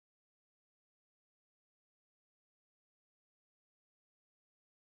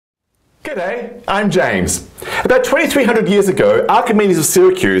G'day, I'm James. About 2,300 years ago, Archimedes of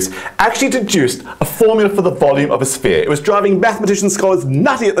Syracuse actually deduced a formula for the volume of a sphere. It was driving mathematicians and scholars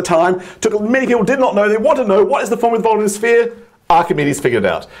nutty at the time. Many people did not know. They want to know, what is the formula of the volume of a sphere? Archimedes figured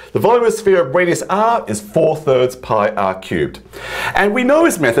it out. The volume of a sphere of radius r is 4/3 pi r cubed. And we know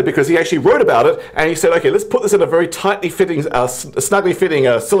his method because he actually wrote about it, and he said, okay, let's put this in a very tightly fitting, snugly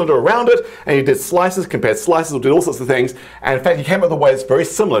fitting cylinder around it, and he did slices, compared slices, did all sorts of things, and in fact he came up with a way that's very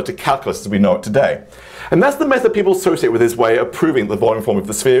similar to calculus as we know it today. And that's the method people associate with his way of proving the volume formula of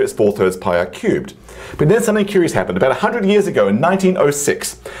the sphere is 4/3 pi r cubed. But then something curious happened. About 100 years ago, in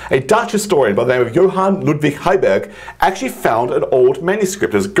 1906, a Dutch historian by the name of Johan Ludvig Heiberg actually found an old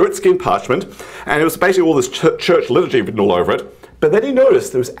manuscript. It was goatskin parchment, and it was basically all this church liturgy written all over it. But then he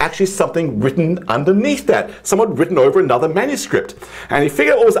noticed there was actually something written underneath that. Someone had written over another manuscript. And he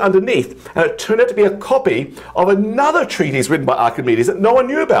figured out what was underneath, and it turned out to be a copy of another treatise written by Archimedes that no one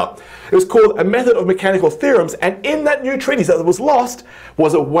knew about. It was called A Method of Mechanical Theorems, and in that new treatise that was lost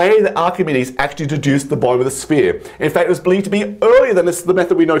was a way that Archimedes actually deduced the volume of the sphere. In fact, it was believed to be earlier than the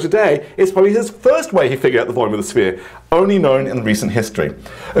method we know today. It's probably his first way he figured out the volume of the sphere, only known in recent history.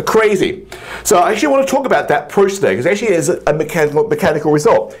 Crazy. So I actually want to talk about that approach today, because actually it is a mechanical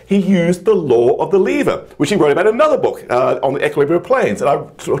result. He used the law of the lever, which he wrote about in another book on the equilibrium of planes, and I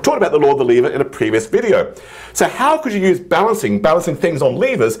talked about the law of the lever in a previous video. So how could you use balancing things on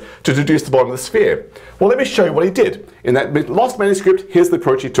levers to deduce the volume of the sphere? Well, let me show you what he did. In that lost manuscript, here's the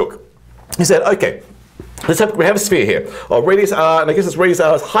approach he took. He said, okay, we have a sphere here of radius r, and I guess its radius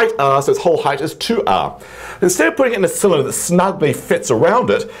r is height r, so its whole height is 2r. Instead of putting it in a cylinder that snugly fits around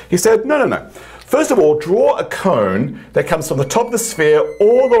it, he said, no. First of all, draw a cone that comes from the top of the sphere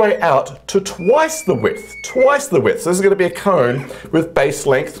all the way out to twice the width. So this is going to be a cone with base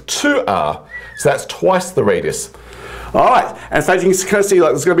length 2r. So that's twice the radius. All right, and in fact you can kind of see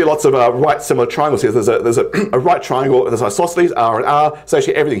like there's going to be lots of right similar triangles here. There's a right triangle, there's isosceles, r and r, so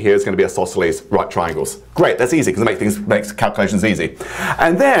actually everything here is going to be isosceles right triangles. Great, that's easy because it makes calculations easy.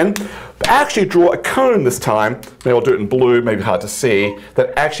 And then actually draw a cone this time, maybe I'll do it in blue, maybe hard to see,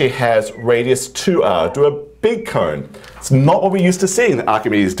 that actually has radius 2r. Do a big cone. It's not what we're used to seeing that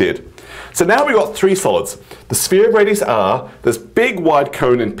Archimedes did. So now we've got three solids. The sphere of radius r, this big wide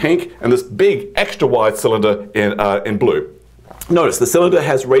cone in pink, and this big extra wide cylinder in blue. Notice the cylinder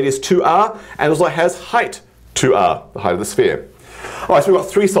has radius 2r and also has height 2r, the height of the sphere. All right, so we've got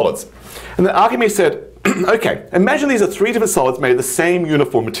three solids. And then Archimedes said, okay, imagine these are three different solids made of the same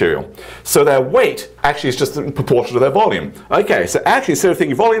uniform material. So their weight actually is just in proportion to their volume. Okay, so actually instead of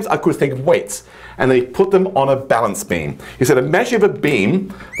thinking volumes, I could think of weights. And then he put them on a balance beam. He said, imagine you have a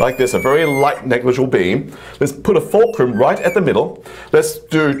beam like this, a very light, negligible beam. Let's put a fulcrum right at the middle. Let's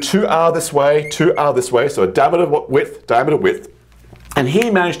do 2r this way, 2r this way, so a diameter width. And he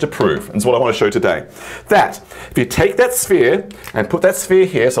managed to prove, and it's what I want to show today, that if you take that sphere and put that sphere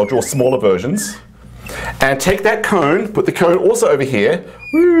here, so I'll draw smaller versions, and take that cone, put the cone also over here,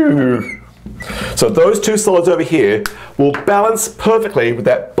 woo. So those two solids over here will balance perfectly with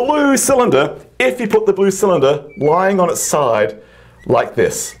that blue cylinder if you put the blue cylinder lying on its side like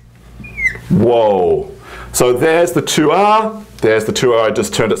this. Whoa. So there's the 2r, there's the 2r, I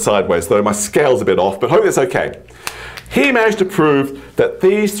just turned it sideways, though my scale's a bit off, but hopefully it's okay. He managed to prove that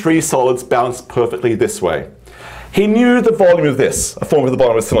these three solids balance perfectly this way. He knew the volume of this, a formula for the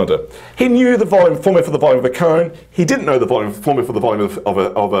volume of a cylinder. He knew the formula for the volume of a cone. He didn't know the formula for the volume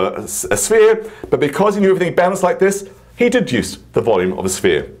of a sphere, but because he knew everything balanced like this, he deduced the volume of a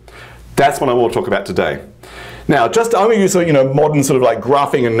sphere. That's what I want to talk about today. Now, I'm going to use modern sort of like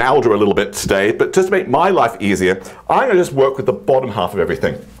graphing and algebra a little bit today, but just to make my life easier, I'm going to just work with the bottom half of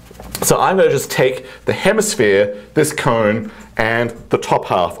everything. So I'm going to just take the hemisphere, this cone, and the top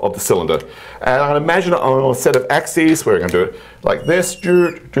half of the cylinder. And I'm going to imagine it on a set of axes. We're going to do it like this.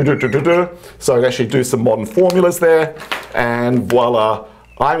 So I can actually do some modern formulas there. And voila,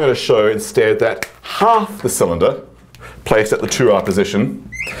 I'm going to show instead that half the cylinder placed at the 2r position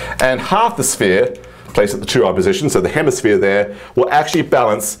and half the sphere placed at the 2r position, so the hemisphere there, will actually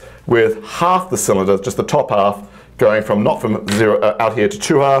balance with half the cylinder, just the top half, going from not from 0 out here to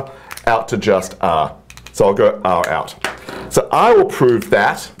 2r, out to just r. So I'll go r out. So I will prove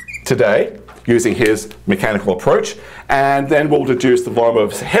that today using his mechanical approach, and then we'll deduce the volume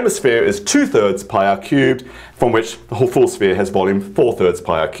of the hemisphere is 2/3 pi r cubed, from which the whole full sphere has volume 4/3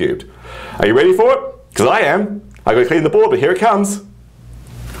 pi r cubed. Are you ready for it? Because I am. I've got to clean the board, but here it comes.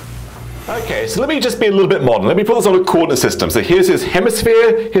 Okay, so let me just be a little bit modern. Let me put this on a coordinate system. So here's his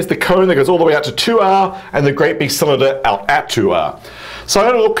hemisphere, here's the cone that goes all the way out to 2r, and the great big cylinder out at 2r. So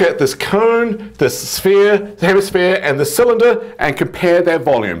I'm going to look at this cone, this sphere, the hemisphere, and the cylinder and compare their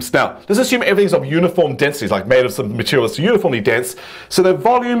volumes. Now, let's assume everything's of uniform densities, like made of some material that's uniformly dense, so their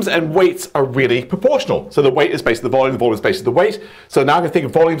volumes and weights are really proportional. So the weight is basically the volume is basically the weight. So now I can think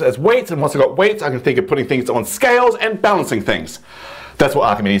of volumes as weights, and once I've got weights, I can think of putting things on scales and balancing things. That's what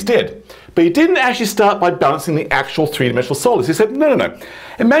Archimedes did. But he didn't actually start by balancing the actual three-dimensional solids. He said, no.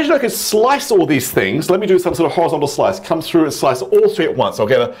 Imagine I could slice all these things. Let me do some sort of horizontal slice. Come through and slice all three at once. I'll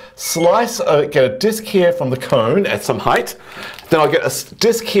get a slice, get a disc here from the cone at some height. Then I'll get a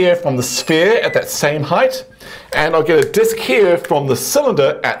disc here from the sphere at that same height. And I'll get a disc here from the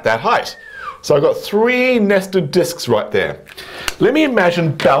cylinder at that height. So I've got three nested discs right there. Let me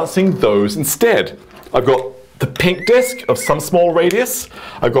imagine balancing those instead. I've got the pink disk of some small radius,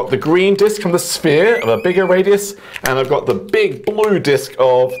 I've got the green disk from the sphere of a bigger radius, and I've got the big blue disk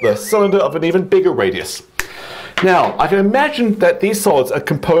of the cylinder of an even bigger radius. Now, I can imagine that these solids are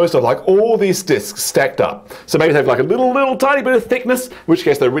composed of like all these disks stacked up. So maybe they have like a little tiny bit of thickness, in which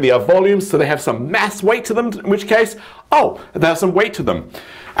case they really are volumes, so they have some mass weight to them, in which case, oh, they have some weight to them.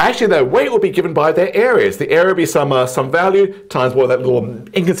 Actually, their weight will be given by their areas. The area will be some value times what that little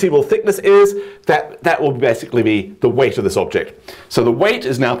inconceivable thickness is. That will basically be the weight of this object. So the weight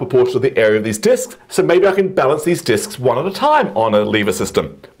is now proportional to the area of these disks. So maybe I can balance these disks one at a time on a lever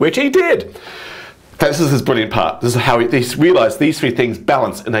system, which he did. This is his brilliant part. This is how he realized these three things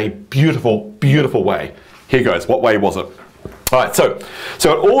balance in a beautiful, beautiful way. Here goes. What way was it? All right, so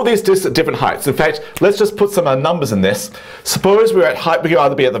all these disks at different heights. In fact, let's just put some numbers in this. Suppose we're at height, we can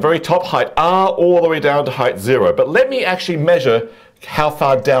either be at the very top, height R, all the way down to height 0. But let me actually measure how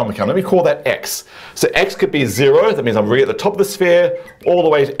far down we come. Let me call that X. So X could be 0, that means I'm really at the top of the sphere, all the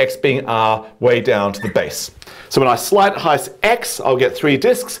way to X being R, way down to the base. So when I slide at height X, I'll get three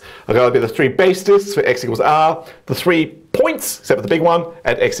disks. I've got to be the three base disks for X equals R, the 3 points, except for the big one,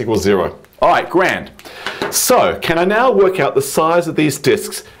 at X equals 0. All right, grand. So can I now work out the size of these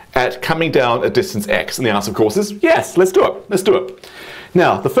disks at coming down a distance X? And the answer, of course, is yes, let's do it. Let's do it.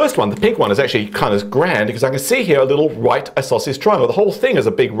 Now, the first one, the pink one, is actually kind of grand because I can see here a little right isosceles triangle. The whole thing is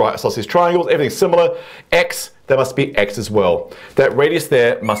a big right isosceles triangle. Everything's similar. X, there must be X as well. That radius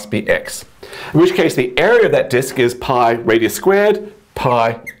there must be X. In which case, the area of that disk is pi radius squared,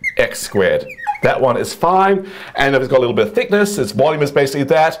 pi X squared. That one is fine. And if it's got a little bit of thickness, its volume is basically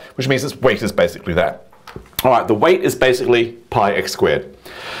that, which means its weight is basically that. All right, the weight is basically pi X squared.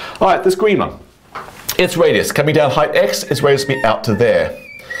 All right, this green one. Its radius, coming down height X, its radius will be out to there.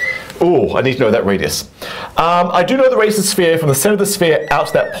 Oh, I need to know that radius. I do know the radius of the sphere from the center of the sphere out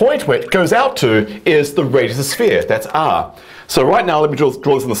to that point where it goes out to is the radius of the sphere, that's R. So right now, let me draw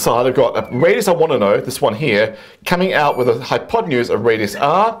this on the side. I've got a radius I want to know, this one here, coming out with a hypotenuse of radius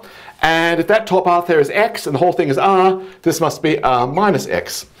R. And if that top half there is X and the whole thing is R, this must be R minus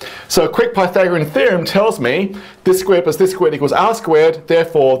X. So a quick Pythagorean theorem tells me this squared plus this squared equals R squared.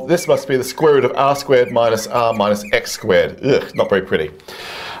 Therefore, this must be the square root of R squared minus R minus X squared. Ugh, not very pretty.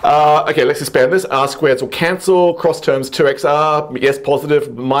 Okay, let's expand this. R squareds will cancel. Cross terms 2xr, yes,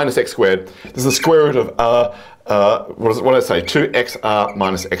 positive, minus X squared. This is the square root of what did I say? 2xr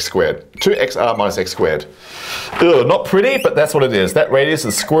minus X squared. 2xr minus X squared. Ugh, not pretty, but that's what it is. That radius is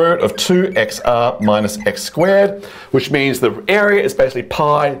the square root of 2xr minus X squared, which means the area is basically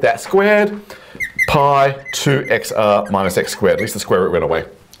pi that squared, pi 2xr minus X squared. At least the square root went away.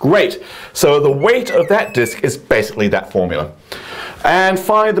 Great. So the weight of that disk is basically that formula. And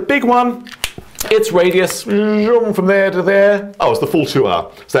finally, the big one, its radius from there to there. Oh, it's the full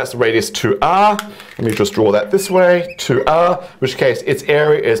 2r. So that's the radius 2r. Let me just draw that this way, 2r, in which case its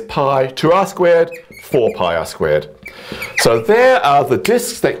area is pi 2r squared, 4 pi r squared. So there are the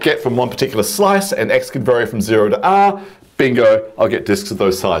disks that get from one particular slice, and x can vary from 0 to r. Bingo, I'll get disks of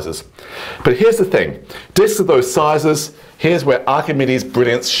those sizes. But here's the thing, disks of those sizes, here's where Archimedes'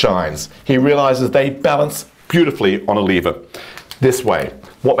 brilliance shines. He realizes they balance beautifully on a lever. This way.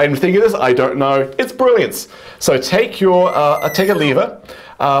 What made me think of this? I don't know. It's brilliance. So take a lever,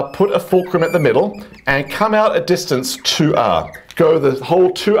 put a fulcrum at the middle, and come out a distance 2r. Go the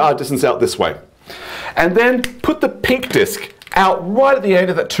whole 2r distance out this way. And then put the pink disc out right at the end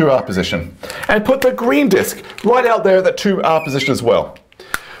of that 2r position. And put the green disc right out there at that 2r position as well.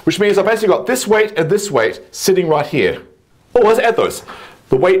 Which means I've basically got this weight and this weight sitting right here. Oh, let's add those.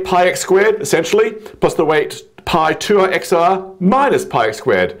 The weight pi x squared, essentially, plus the weight pi 2rxr minus pi x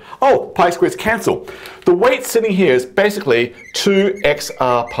squared. Oh, pi squareds cancel. The weight sitting here is basically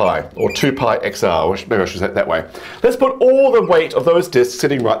 2xr pi, or 2 pi xr, or maybe I should say it that way. Let's put all the weight of those disks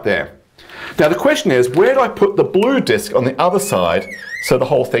sitting right there. Now the question is, where do I put the blue disk on the other side so the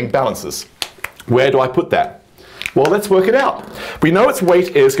whole thing balances? Where do I put that? Well, let's work it out. We know its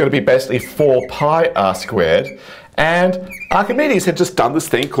weight is going to be basically 4 pi r squared, and Archimedes had just done this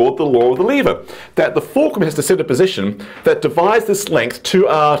thing called the law of the lever, that the fulcrum has to sit in a position that divides this length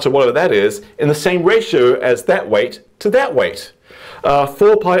 2r to whatever that is in the same ratio as that weight to that weight.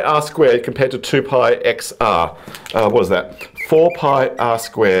 4 pi r squared compared to 2 pi xr. What is that? 4 pi r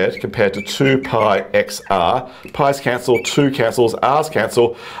squared compared to 2 pi xr. Pi's cancel, 2 cancels, r's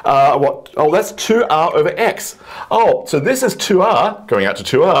cancel. What? Oh, that's 2r over x. Oh, so this is 2r, going out to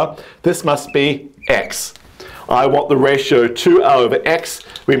 2r. This must be x. I want the ratio 2r over x.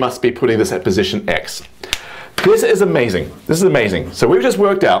 We must be putting this at position x. This is amazing. This is amazing. So we've just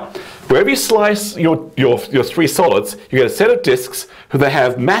worked out, wherever you slice your 3 solids, you get a set of disks that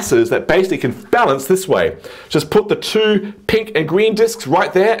have masses that basically can balance this way. Just put the 2 pink and green disks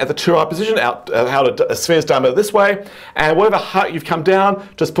right there at the 2r position, out a sphere's diameter this way, and whatever height you've come down,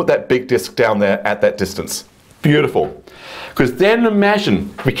 just put that big disk down there at that distance. Beautiful. Because then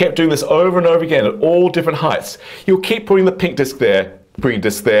imagine if we kept doing this over and over again at all different heights. You'll keep putting the pink disk there, green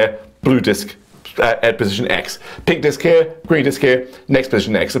disk there, blue disk at position x. Pink disk here, green disk here, next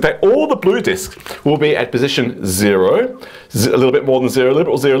position x. In fact, all the blue disks will be at position 0, a little bit more than 0, a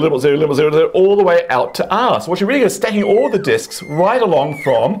little bit 0, a little bit 0, a little bit 0, all the way out to r. So what you're really doing is stacking all the disks right along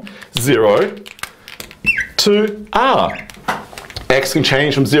from 0 to r. X can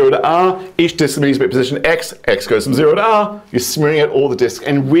change from 0 to r, each disk needs to be at position x, x goes from 0 to r, you're smearing out all the disks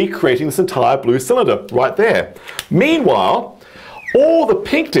and recreating this entire blue cylinder right there. Meanwhile, all the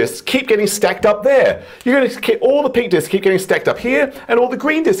pink disks keep getting stacked up there. You're going to keep all the pink disks keep getting stacked up here, and all the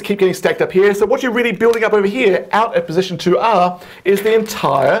green disks keep getting stacked up here. So what you're really building up over here, out at position 2r, is the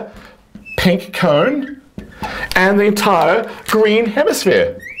entire pink cone and the entire green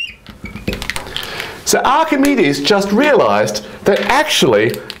hemisphere. So Archimedes just realized that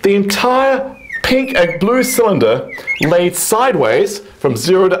actually the entire pink and blue cylinder laid sideways from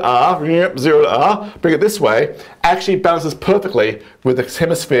 0 to r, 0 to r, bring it this way, actually balances perfectly with the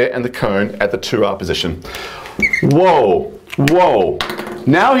hemisphere and the cone at the 2r position. Whoa, whoa.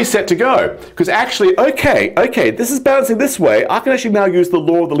 Now he's set to go. Because actually, okay, this is balancing this way. I can actually now use the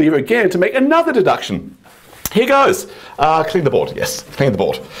law of the lever again to make another deduction. Here goes. Clean the board, yes, clean the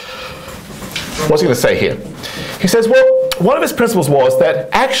board. What's he going to say here? He says, well, one of his principles was that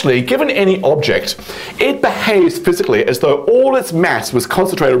actually, given any object, it behaves physically as though all its mass was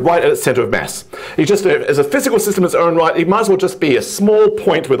concentrated right at its center of mass. It just, as a physical system in its own right, it might as well just be a small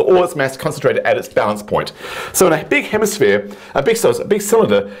point with all its mass concentrated at its balance point. So in a big hemisphere, a big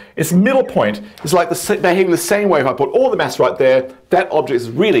cylinder, its middle point is like behaving the same way. If I put all the mass right there, that object is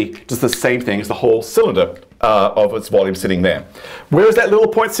really just the same thing as the whole cylinder of its volume sitting there. Where is that little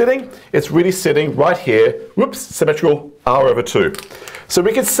point sitting? It's really sitting right here, whoops, symmetrical r over 2. So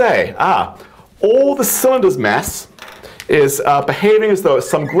we could say, all the cylinder's mass is behaving as though it's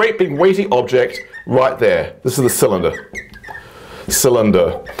some great big weighty object right there. This is the cylinder.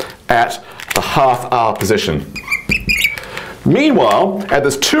 Cylinder at the half r position. Meanwhile, at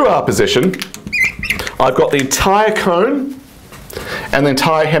this 2r position, I've got the entire cone and the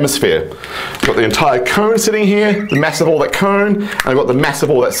entire hemisphere. I've got the entire cone sitting here, the mass of all that cone, and I've got the mass of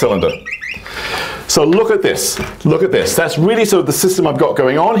all that cylinder. So look at this, look at this. That's really sort of the system I've got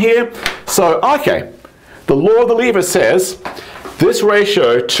going on here. So, okay, the law of the lever says this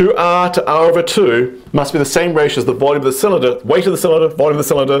ratio, 2r to r over 2, must be the same ratio as the volume of the cylinder, weight of the cylinder, volume of the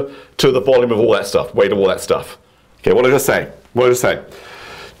cylinder, to the volume of all that stuff, weight of all that stuff. Okay, what did I say? What did I say?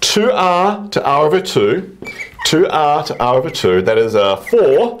 2r to r over 2, 2r to r over 2, that is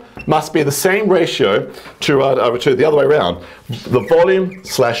 4, must be the same ratio, 2r to r over 2, the other way around. The volume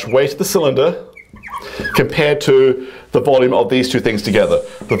slash weight of the cylinder compared to the volume of these two things together.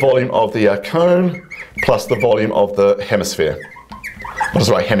 The volume of the cone plus the volume of the hemisphere. I'll just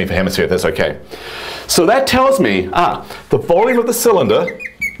write hemi for hemisphere, that's okay. So that tells me, the volume of the cylinder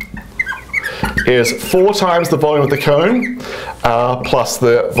is 4 times the volume of the cone plus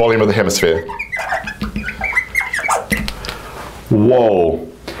the volume of the hemisphere. Whoa.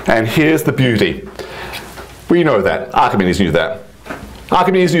 And here's the beauty. We know that. Archimedes knew that.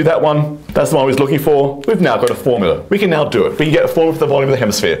 Archimedes knew that one. That's the one he was looking for. We've now got a formula. We can now do it. We can get a formula for the volume of the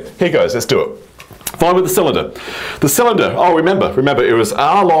hemisphere. Here goes. Let's do it. Volume of the cylinder. The cylinder, oh, remember, it was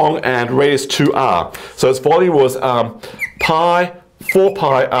r long and radius 2r. So its volume was 4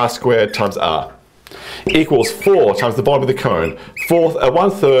 pi r squared times r equals 4 times the volume of the cone.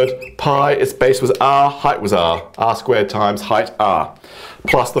 1/3 pi, its base was r, height was r squared times height r,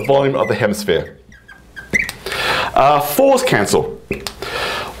 plus the volume of the hemisphere. 4's cancel.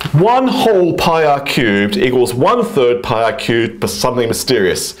 1 whole pi r cubed equals 1/3 pi r cubed plus something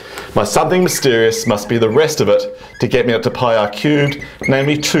mysterious. My something mysterious must be the rest of it to get me up to pi r cubed,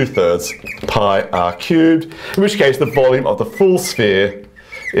 namely 2/3 pi r cubed, in which case the volume of the full sphere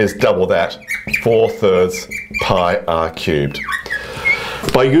is double that, 4/3 pi r cubed.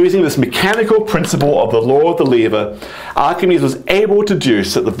 By using this mechanical principle of the law of the lever, Archimedes was able to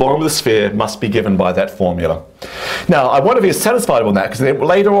deduce that the volume of the sphere must be given by that formula. Now, I wonder if he was satisfied with that, because then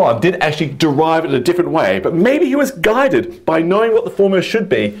later on did actually derive it in a different way, but maybe he was guided by knowing what the formula should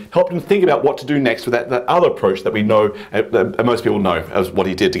be, helped him think about what to do next with that other approach that we know, that most people know as what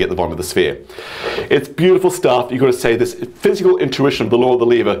he did to get the volume of the sphere. It's beautiful stuff. You've got to say this physical intuition of the law of the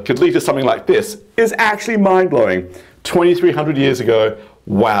lever could lead to something like this is actually mind-blowing. 2,300 years ago,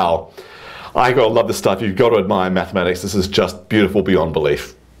 wow. I gotta love this stuff. You've got to admire mathematics. This is just beautiful beyond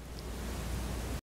belief.